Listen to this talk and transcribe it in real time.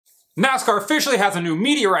NASCAR officially has a new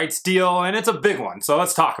media rights deal, and it's a big one, so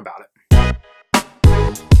let's talk about it.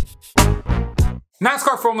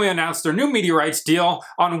 NASCAR formally announced their new media rights deal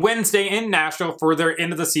on Wednesday in Nashville for their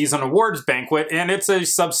end of the season awards banquet, and it's a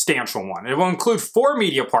substantial one. It will include 4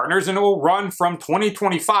 media partners, and it will run from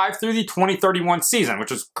 2025 through the 2031 season,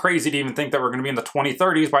 which is crazy to even think that we're going to be in the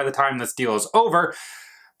 2030s by the time this deal is over.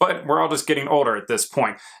 But we're all just getting older at this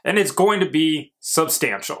point. And it's going to be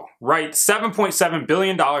substantial, right? $7.7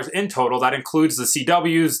 billion in total. That includes the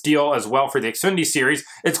CW's deal as well for the Xfinity Series.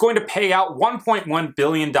 It's going to pay out $1.1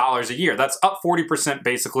 billion a year. That's up 40%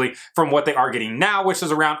 basically from what they are getting now, which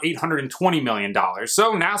is around $820 million.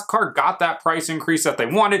 So NASCAR got that price increase that they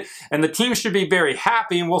wanted, and the team should be very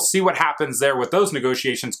happy, and we'll see what happens there with those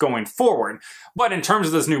negotiations going forward. But in terms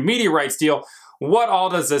of this new media rights deal, what all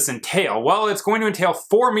does this entail? Well, it's going to entail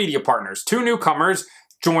 4 media partners, 2 newcomers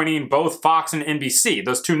joining both Fox and NBC.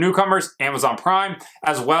 Those 2 newcomers, Amazon Prime,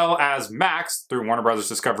 as well as Max through Warner Bros.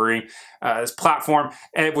 Discovery platform,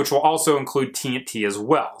 which will also include TNT as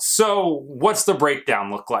well. So what's the breakdown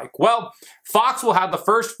look like? Well, Fox will have the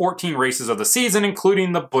first 14 races of the season,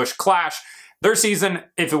 including the Busch Clash. Their season,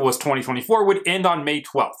 if it was 2024, would end on May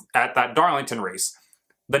 12th at that Darlington race.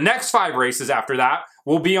 The next 5 races after that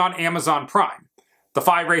will be on Amazon Prime. The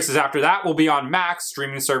 5 races after that will be on Max,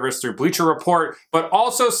 streaming service through Bleacher Report, but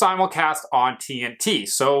also simulcast on TNT.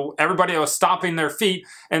 So everybody that was stomping their feet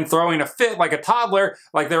and throwing a fit like a toddler,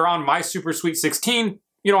 like they're on My Super Sweet 16,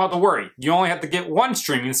 you don't have to worry. You only have to get 1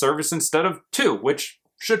 streaming service instead of 2, which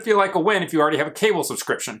should feel like a win if you already have a cable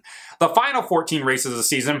subscription. The final 14 races of the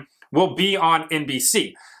season will be on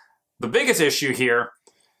NBC. The biggest issue here,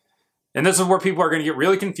 and this is where people are going to get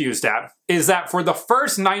really confused at, is that for the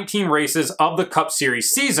first 19 races of the Cup Series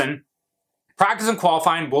season, practice and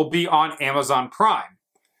qualifying will be on Amazon Prime.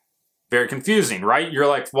 Very confusing, right? You're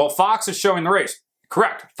like, well, Fox is showing the race.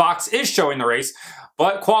 Correct, Fox is showing the race,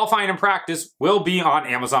 but qualifying and practice will be on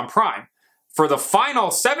Amazon Prime. For the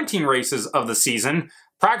final 17 races of the season,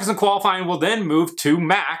 practice and qualifying will then move to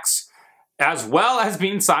Max, as well as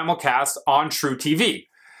being simulcast on True TV.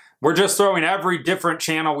 We're just throwing every different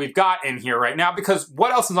channel we've got in here right now because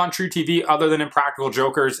what else is on True TV other than Impractical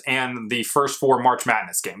Jokers and the first 4 March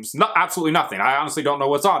Madness games? No, absolutely nothing. I honestly don't know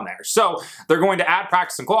what's on there. So they're going to add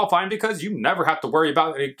practice and qualifying because you never have to worry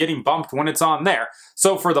about it getting bumped when it's on there.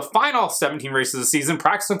 So for the final 17 races of the season,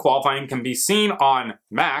 practice and qualifying can be seen on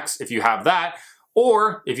Max if you have that,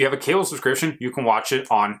 or if you have a cable subscription, you can watch it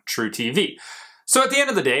on True TV. So at the end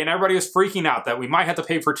of the day, and everybody was freaking out that we might have to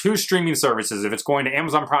pay for 2 streaming services if it's going to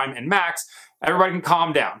Amazon Prime and Max, everybody can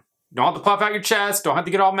calm down. You don't have to puff out your chest, don't have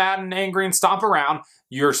to get all mad and angry and stomp around.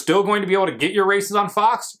 You're still going to be able to get your races on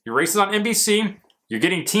Fox, your races on NBC, you're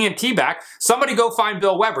getting TNT back. Somebody go find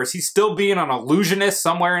Bill Webbers. He's still being an illusionist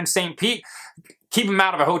somewhere in St. Pete. Keep him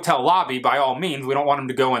out of a hotel lobby by all means. We don't want him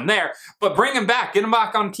to go in there. But bring him back. Get him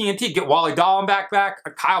back on TNT. Get Wally Dahlin back.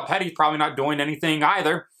 Kyle Petty's probably not doing anything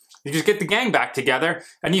either. You just get the gang back together,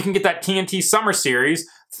 and you can get that TNT Summer Series.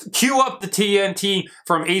 Cue up the TNT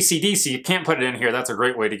from AC/DC. You can't put it in here. That's a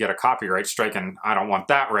great way to get a copyright strike, and I don't want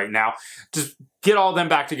that right now. Just get all of them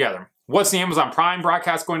back together. What's the Amazon Prime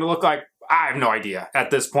broadcast going to look like? I have no idea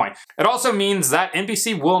at this point. It also means that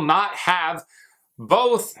NBC will not have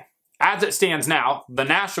both, as it stands now, the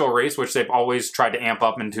Nashville race, which they've always tried to amp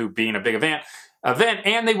up into being a big event,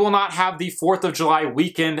 and they will not have the 4th of July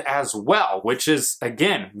weekend as well, which is,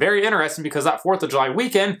 again, very interesting because that 4th of July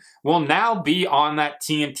weekend will now be on that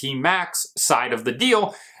TNT Max side of the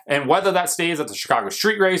deal, and whether that stays at the Chicago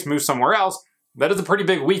Street Race, moves somewhere else, that is a pretty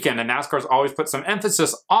big weekend, and NASCAR's always put some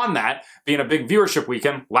emphasis on that being a big viewership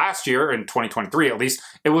weekend. Last year, in 2023 at least,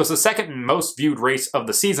 it was the 2nd most viewed race of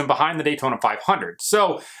the season behind the Daytona 500,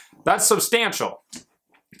 so that's substantial.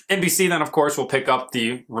 NBC then, of course, will pick up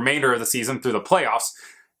the remainder of the season through the playoffs.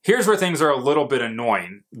 Here's where things are a little bit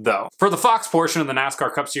annoying, though. For the Fox portion of the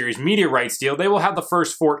NASCAR Cup Series media rights deal, they will have the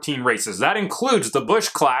first 14 races. That includes the Busch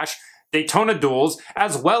Clash, Daytona Duels,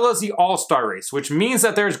 as well as the All-Star Race, which means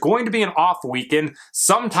that there's going to be an off weekend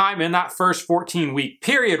sometime in that first 14-week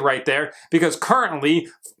period right there, because currently,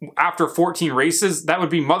 after 14 races, that would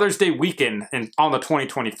be Mother's Day weekend on the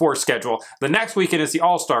 2024 schedule. The next weekend is the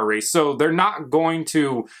All-Star Race, so they're not going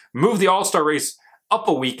to move the All-Star Race up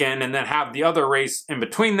a weekend and then have the other race in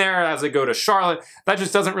between there as they go to Charlotte. That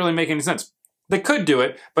just doesn't really make any sense. They could do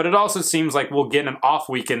it, but it also seems like we'll get an off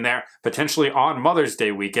weekend there, potentially on Mother's Day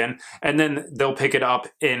weekend, and then they'll pick it up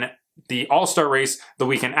in the All-Star Race the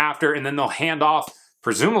weekend after, and then they'll hand off,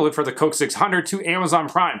 presumably for the Coke 600, to Amazon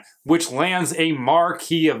Prime, which lands a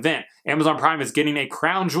marquee event. Amazon Prime is getting a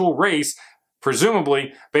crown jewel race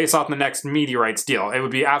presumably based off the next media rights deal. It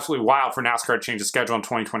would be absolutely wild for NASCAR to change the schedule in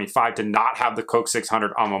 2025 to not have the Coke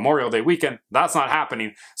 600 on Memorial Day weekend. That's not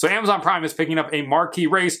happening. So Amazon Prime is picking up a marquee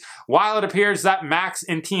race, while it appears that Max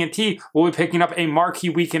and TNT will be picking up a marquee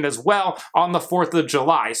weekend as well on the 4th of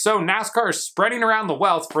July. So NASCAR is spreading around the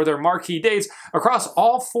wealth for their marquee days across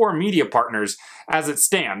all 4 media partners as it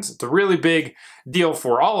stands. It's a really big deal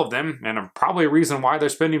for all of them, and probably a reason why they're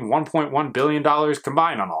spending $1.1 billion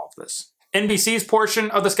combined on all of this. NBC's portion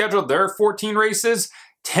of the schedule, there are 14 races.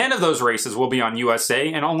 10 of those races will be on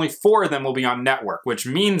USA, and only 4 of them will be on network, which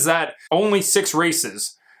means that only 6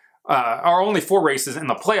 races, or only 4 races in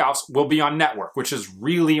the playoffs will be on network, which is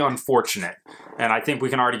really unfortunate. And I think we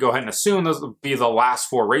can already go ahead and assume those will be the last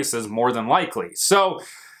 4 races, more than likely. So,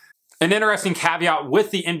 an interesting caveat with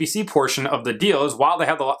the NBC portion of the deal is while they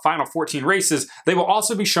have the final 14 races, they will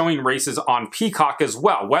also be showing races on Peacock as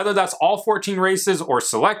well. Whether that's all 14 races or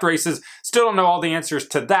select races, still don't know all the answers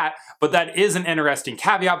to that, but that is an interesting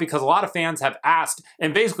caveat because a lot of fans have asked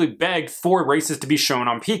and basically begged for races to be shown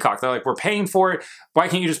on Peacock. They're like, we're paying for it, why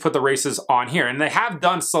can't you just put the races on here? And they have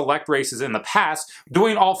done select races in the past.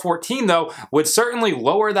 Doing all 14 though would certainly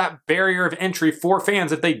lower that barrier of entry for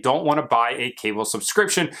fans if they don't want to buy a cable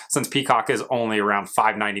subscription, since Peacock is only around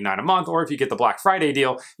 $5.99 a month, or if you get the Black Friday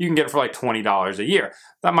deal, you can get it for like $20 a year.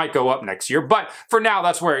 That might go up next year, but for now,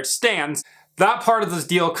 that's where it stands. That part of this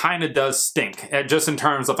deal kind of does stink, just in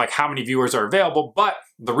terms of like how many viewers are available, but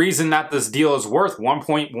the reason that this deal is worth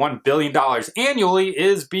 $1.1 billion annually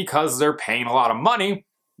is because they're paying a lot of money,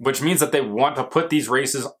 which means that they want to put these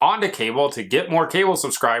races onto cable to get more cable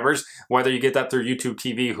subscribers, whether you get that through YouTube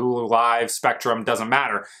TV, Hulu Live, Spectrum, doesn't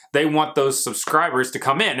matter. They want those subscribers to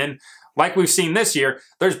come in, and like we've seen this year,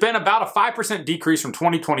 there's been about a 5% decrease from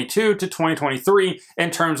 2022 to 2023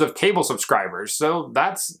 in terms of cable subscribers, so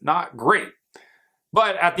that's not great.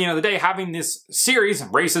 But at the end of the day, having this series,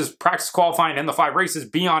 races, practice qualifying, and the 5 races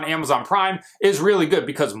be on Amazon Prime is really good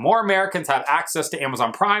because more Americans have access to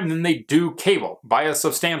Amazon Prime than they do cable by a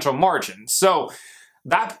substantial margin. So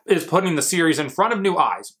that is putting the series in front of new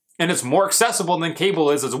eyes. And it's more accessible than cable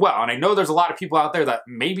is as well. And I know there's a lot of people out there that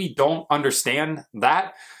maybe don't understand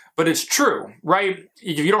that, but it's true, right?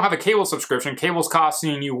 If you don't have a cable subscription, cable's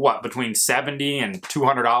costing you what, between $70 and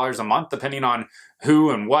 $200 a month, depending on who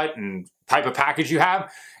and what and type of package you have.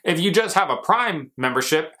 If you just have a Prime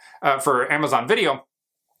membership for Amazon Video,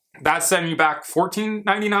 that's setting you back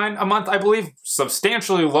 $14.99 a month, I believe.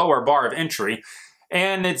 Substantially lower bar of entry.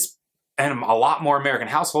 And it's in a lot more American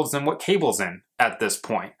households than what cable's in at this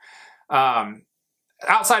point.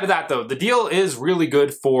 Outside of that, though, the deal is really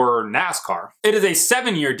good for NASCAR. It is a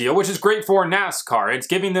 7-year deal, which is great for NASCAR. It's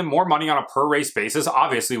giving them more money on a per-race basis.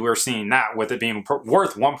 Obviously, we're seeing that with it being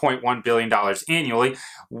worth $1.1 billion annually.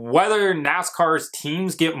 Whether NASCAR's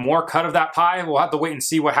teams get more cut of that pie, we'll have to wait and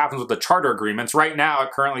see what happens with the charter agreements. Right now, it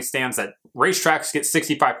currently stands that racetracks get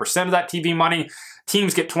 65% of that TV money,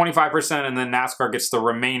 teams get 25%, and then NASCAR gets the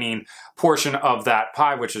remaining portion of that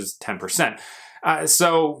pie, which is 10%.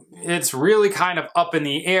 So it's really kind of up in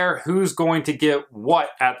the air who's going to get what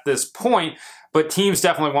at this point, but teams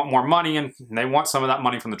definitely want more money and they want some of that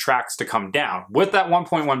money from the tracks to come down. With that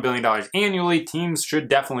 $1.1 billion annually, teams should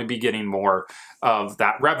definitely be getting more of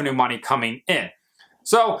that revenue money coming in.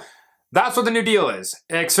 So that's what the new deal is.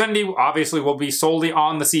 Xfinity obviously will be solely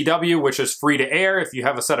on the CW, which is free to air. If you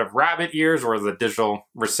have a set of rabbit ears or the digital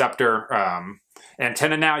receptor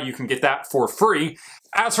antenna now, you can get that for free.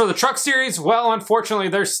 As for the Truck Series, well, unfortunately,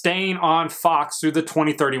 they're staying on Fox through the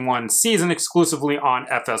 2031 season exclusively on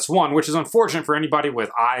FS1, which is unfortunate for anybody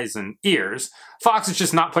with eyes and ears. Fox is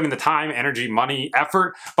just not putting the time, energy, money,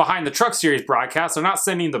 effort behind the Truck Series broadcast. They're not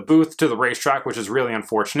sending the booth to the racetrack, which is really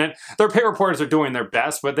unfortunate. Their pit reporters are doing their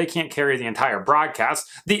best, but they can't carry the entire broadcast.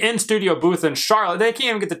 The in-studio booth in Charlotte, they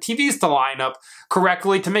can't even get the TVs to line up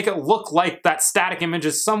correctly to make it look like that static image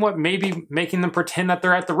is somewhat maybe making them pretend that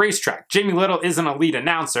they're at the racetrack. Jamie Little is an elite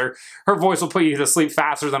announcer. Her voice will put you to sleep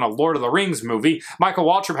faster than a Lord of the Rings movie. Michael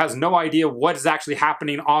Waltrip has no idea what is actually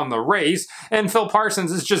happening on the race, and Phil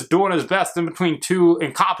Parsons is just doing his best in between two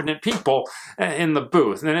incompetent people in the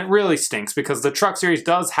booth. And it really stinks because the Truck Series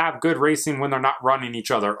does have good racing when they're not running each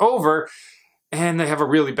other over, and they have a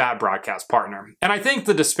really bad broadcast partner. And I think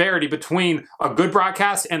the disparity between a good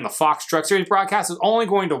broadcast and the Fox Truck Series broadcast is only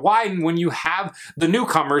going to widen when you have the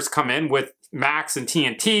newcomers come in with Max and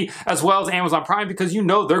TNT, as well as Amazon Prime, because you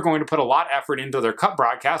know they're going to put a lot of effort into their cut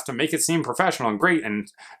broadcast to make it seem professional and great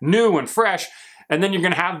and new and fresh. And then you're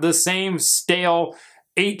going to have the same stale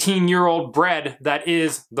 18-year-old bread that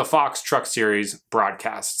is the Fox Truck Series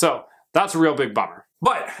broadcast. So that's a real big bummer.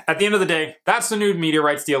 But at the end of the day, that's the new media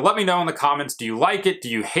rights deal. Let me know in the comments, do you like it? Do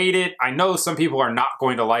you hate it? I know some people are not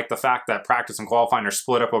going to like the fact that practice and qualifying are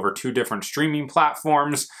split up over 2 different streaming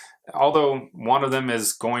platforms, although one of them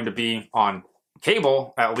is going to be on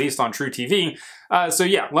cable, at least on True TV. So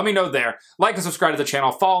yeah, let me know there. Like and subscribe to the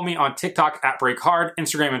channel. Follow me on TikTok @BreakHard,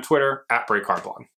 Instagram and Twitter @BreakHardBlog.